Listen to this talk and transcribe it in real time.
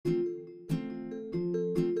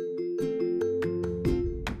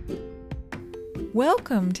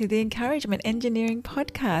Welcome to the Encouragement Engineering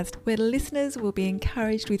Podcast, where listeners will be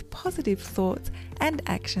encouraged with positive thoughts and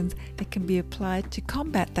actions that can be applied to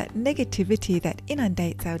combat that negativity that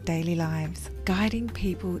inundates our daily lives, guiding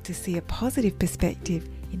people to see a positive perspective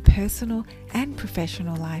in personal and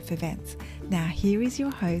professional life events. Now here is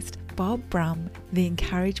your host, Bob Brum, the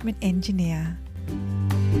Encouragement Engineer.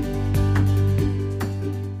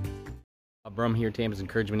 Bob Brum here, Tampa's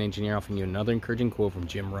Encouragement Engineer, offering you another encouraging quote from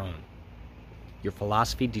Jim Rohn. Your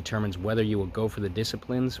philosophy determines whether you will go for the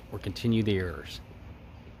disciplines or continue the errors.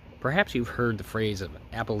 Perhaps you've heard the phrase of an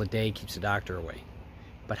apple a day keeps the doctor away,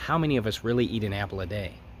 but how many of us really eat an apple a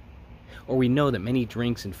day? Or we know that many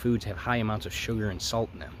drinks and foods have high amounts of sugar and salt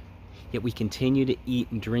in them, yet we continue to eat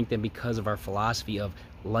and drink them because of our philosophy of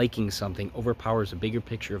liking something overpowers a bigger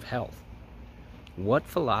picture of health. What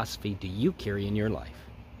philosophy do you carry in your life?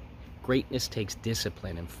 Greatness takes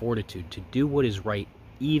discipline and fortitude to do what is right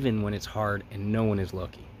even when it's hard and no one is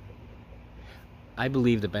looking. I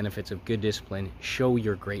believe the benefits of good discipline show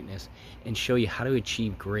your greatness and show you how to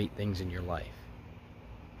achieve great things in your life.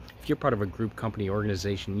 If you're part of a group, company,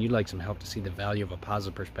 organization, and you'd like some help to see the value of a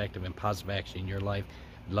positive perspective and positive action in your life,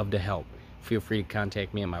 I'd love to help. Feel free to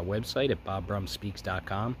contact me on my website at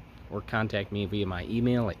bobbrumspeaks.com or contact me via my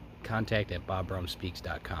email at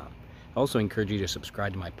contact@bobbrumspeaks.com. I also encourage you to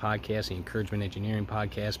subscribe to my podcast, the Encouragement Engineering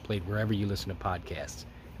Podcast, played wherever you listen to podcasts.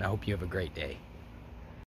 And I hope you have a great day.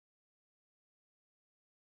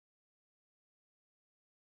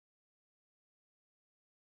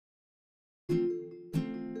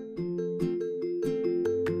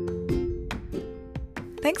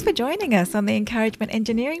 Thanks for joining us on the Encouragement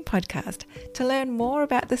Engineering Podcast. To learn more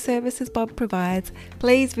about the services Bob provides,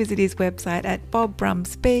 please visit his website at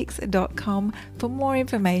bobbrumspeaks.com for more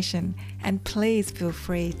information. And please feel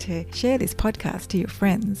free to share this podcast to your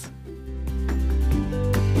friends.